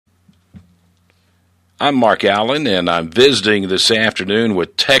I'm Mark Allen, and I'm visiting this afternoon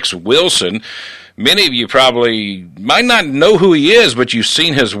with Tex Wilson. Many of you probably might not know who he is, but you've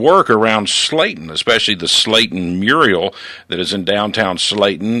seen his work around Slayton, especially the Slayton mural that is in downtown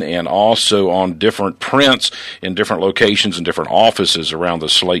Slayton, and also on different prints in different locations and different offices around the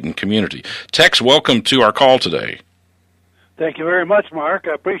Slayton community. Tex, welcome to our call today. Thank you very much, Mark.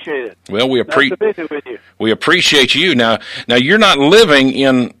 I appreciate it. Well, nice to visit with you. We appreciate you. Now you're not living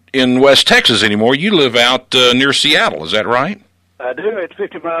in West Texas anymore. You live out near Seattle. Is that right? I do. It's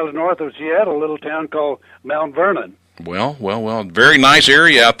 50 miles north of Seattle, a little town called Mount Vernon. Well. Very nice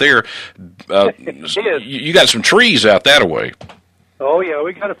area out there. You got some trees out that way. Oh, yeah,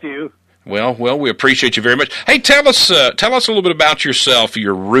 we got a few. Well, we appreciate you very much. Hey, tell us a little bit about yourself,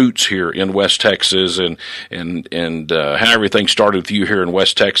 your roots here in West Texas, and how everything started with you here in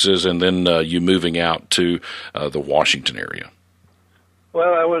West Texas, and then you moving out to the Washington area.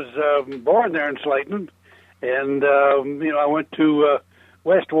 Well, I was born there in Slayton, and I went to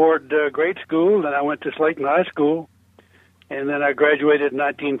Westward Grade School, then I went to Slayton High School, and then I graduated in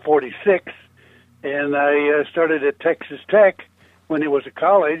 1946, and I started at Texas Tech when it was a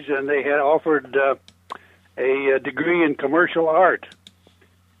college, and they had offered a degree in commercial art.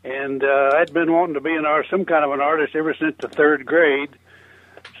 And I'd been wanting to be some kind of an artist ever since the third grade,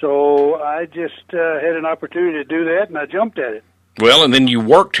 so I just had an opportunity to do that, and I jumped at it. Well, and then you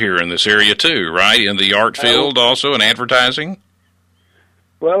worked here in this area too, right? In the art field also, in advertising?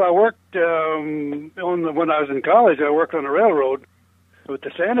 Well, I worked when I was in college, I worked on the railroad with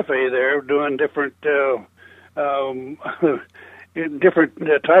the Santa Fe there, doing different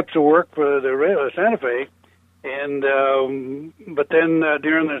different types of work for the Santa Fe, and but then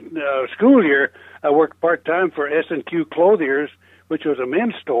during the school year, I worked part-time for S&Q Clothiers, which was a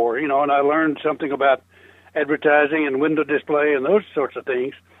men's store, and I learned something about advertising and window display and those sorts of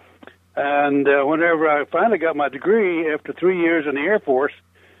things. And whenever I finally got my degree, after 3 years in the Air Force,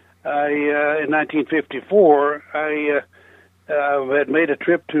 in 1954, I had made a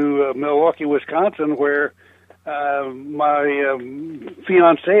trip to Milwaukee, Wisconsin, where my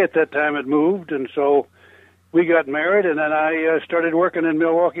fiancée at that time had moved, and so we got married, and then I started working in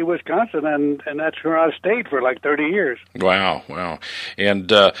Milwaukee, Wisconsin, and that's where I stayed for like 30 years. Wow. And,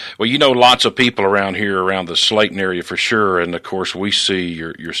 lots of people around here, around the Slayton area for sure, and of course we see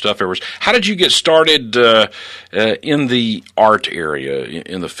your stuff everywhere. How did you get started in the art area,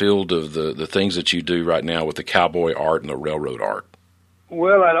 in the field of the things that you do right now with the cowboy art and the railroad art?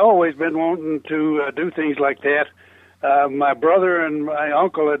 Well, I'd always been wanting to do things like that. My brother and my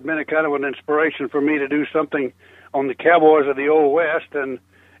uncle had been a kind of an inspiration for me to do something on the cowboys of the Old West. And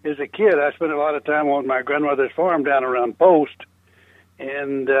as a kid, I spent a lot of time on my grandmother's farm down around Post.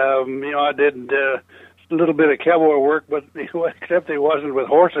 And, I did a little bit of cowboy work, but except it wasn't with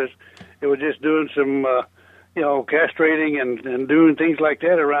horses. It was just doing some, castrating and doing things like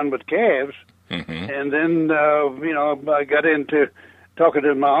that around with calves. Mm-hmm. And then, I got into talking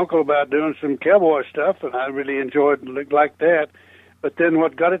to my uncle about doing some cowboy stuff, and I really enjoyed like that. But then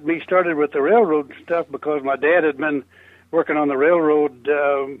what got me started with the railroad stuff, because my dad had been working on the railroad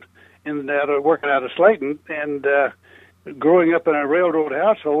working out of Slayton, and growing up in a railroad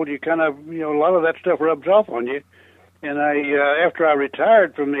household, you kind of, a lot of that stuff rubs off on you. And after I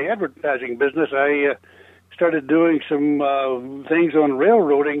retired from the advertising business, I started doing some things on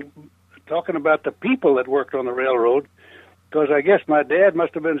railroading, talking about the people that worked on the railroad, because I guess my dad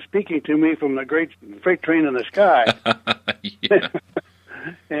must have been speaking to me from the great freight train in the sky.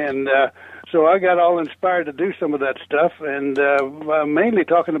 And so I got all inspired to do some of that stuff, and mainly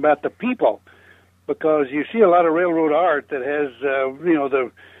talking about the people, because you see a lot of railroad art that has, the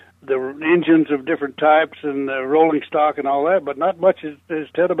engines of different types and rolling stock and all that, but not much is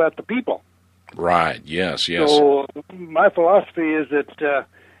said about the people. Right, yes. So my philosophy is that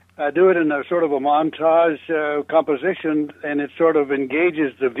I do it in a sort of a montage composition, and it sort of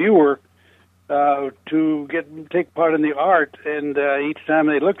engages the viewer to take part in the art, and each time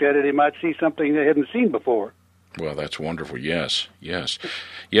they look at it, they might see something they hadn't seen before. Well, that's wonderful. Yes.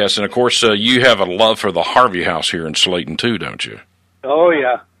 And of course, you have a love for the Harvey House here in Slayton too, don't you? Oh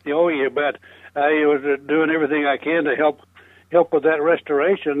yeah. But I was doing everything I can to help with that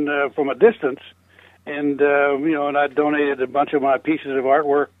restoration from a distance. And, and I donated a bunch of my pieces of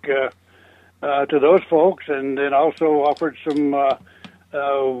artwork to those folks, and then also offered some,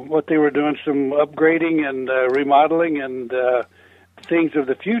 what they were doing, some upgrading and remodeling and things of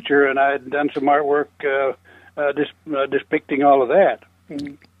the future, and I had done some artwork depicting all of that.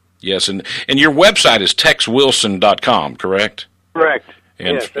 Yes, and your website is texwilson.com, correct? Correct.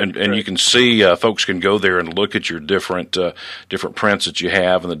 and you can see folks can go there and look at your different prints that you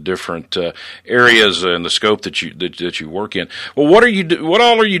have and the different areas and the scope that you work in. Well, what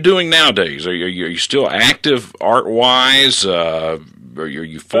all are you doing nowadays? Are you still active art wise? Are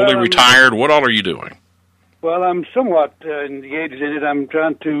you fully retired? What all are you doing? Well, I'm somewhat engaged in it. I'm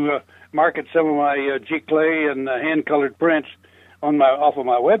trying to market some of my giclée and hand-colored prints off of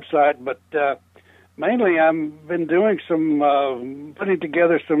my website, but mainly I've been doing some putting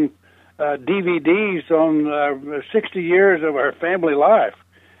together some DVDs on 60 years of our family life,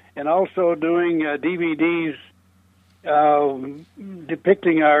 and also doing DVDs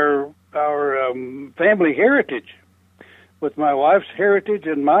depicting our family heritage, with my wife's heritage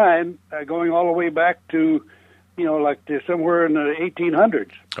and mine going all the way back to, somewhere in the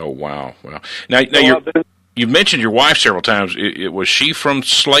 1800s. Oh, wow. Now you've mentioned your wife several times. Was she from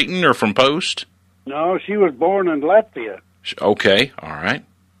Slayton or from Post? No, she was born in Latvia. Okay, all right.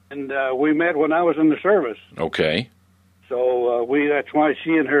 And we met when I was in the service. Okay. So that's why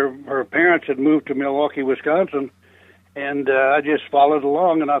she and her parents had moved to Milwaukee, Wisconsin. And I just followed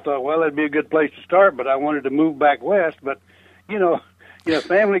along, and I thought, well, that'd be a good place to start, but I wanted to move back west. But,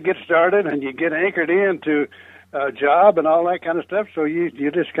 family gets started, and you get anchored into a job and all that kind of stuff, so you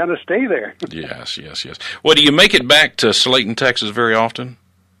just kind of stay there. Yes. Well, do you make it back to Slayton, Texas very often?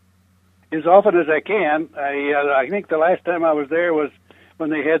 As often as I can. I think the last time I was there was when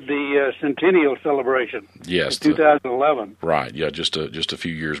they had the centennial celebration. Yes, 2011. Right. Yeah, just a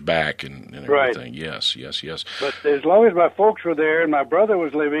few years back and everything. Right. Yes. But as long as my folks were there and my brother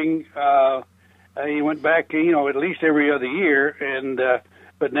was living, he went back, at least every other year. And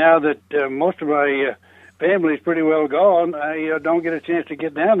but now that most of my family's pretty well gone, I don't get a chance to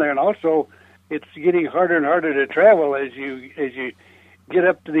get down there. And also, it's getting harder and harder to travel as you get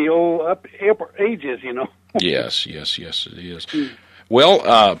up to the old upper ages. Yes, it is.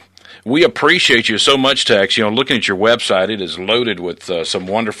 Well, we appreciate you so much, Tex. Looking at your website, it is loaded with some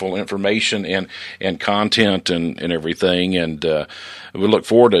wonderful information and content and everything, and we look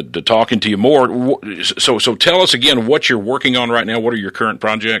forward to talking to you more. So tell us again what you're working on right now. What are your current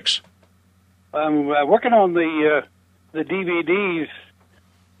projects? I'm working on the DVDs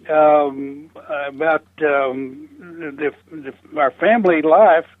about our family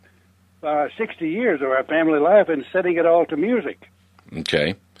life, 60 years of our family life, and setting it all to music.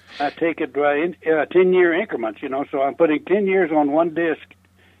 Okay. I take it by 10-year increments, so I'm putting 10 years on one disc,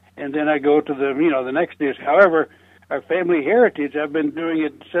 and then I go to the next disc. However, our family heritage, I've been doing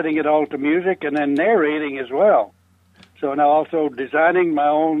it, setting it all to music, and then narrating as well. So now also designing my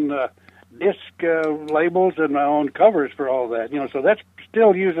own disc labels and my own covers for all that, so that's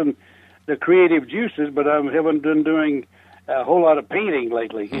still using the creative juices, but I haven't been doing a whole lot of painting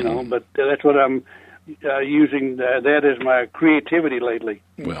lately, but that's what I'm using that as my creativity lately.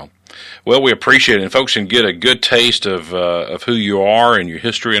 Well, we appreciate it, and folks can get a good taste of who you are and your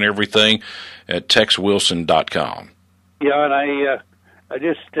history and everything at TexWilson.com. Yeah, and I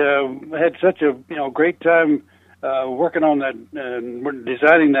just had such a great time working on that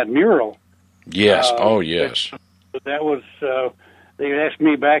designing that mural. Yes. Yes. That was they asked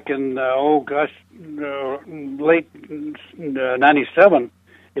me back in late '97.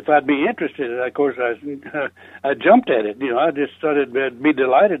 If I'd be interested, of course, I jumped at it. I just thought I'd be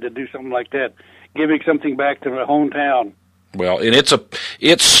delighted to do something like that, giving something back to my hometown. Well, and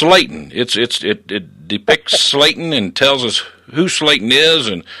it's Slayton. It depicts Slayton and tells us who Slayton is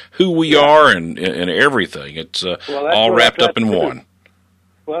and who we are and everything. It's all wrapped up in one.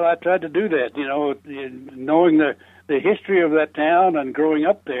 Well, I tried to do that, knowing the history of that town and growing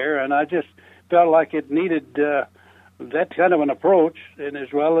up there, and I just felt like it needed that kind of an approach, and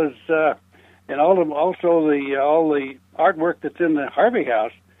as well as and all the artwork that's in the Harvey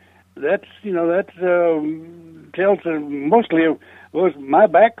House. That's tells mostly was my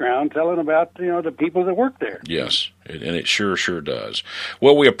background, telling about the people that work there. Yes, and it sure does.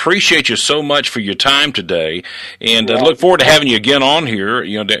 Well, we appreciate you so much for your time today, and look forward to having you again on here.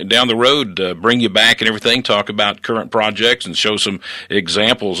 Down the road, bring you back and everything, talk about current projects, and show some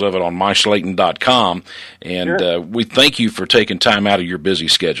examples of it on myslayton.com. And we thank you for taking time out of your busy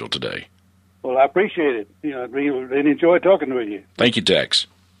schedule today. Well, I appreciate it. I really enjoy talking with you. Thank you, Tex.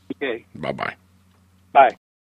 Okay. Bye-bye. Bye.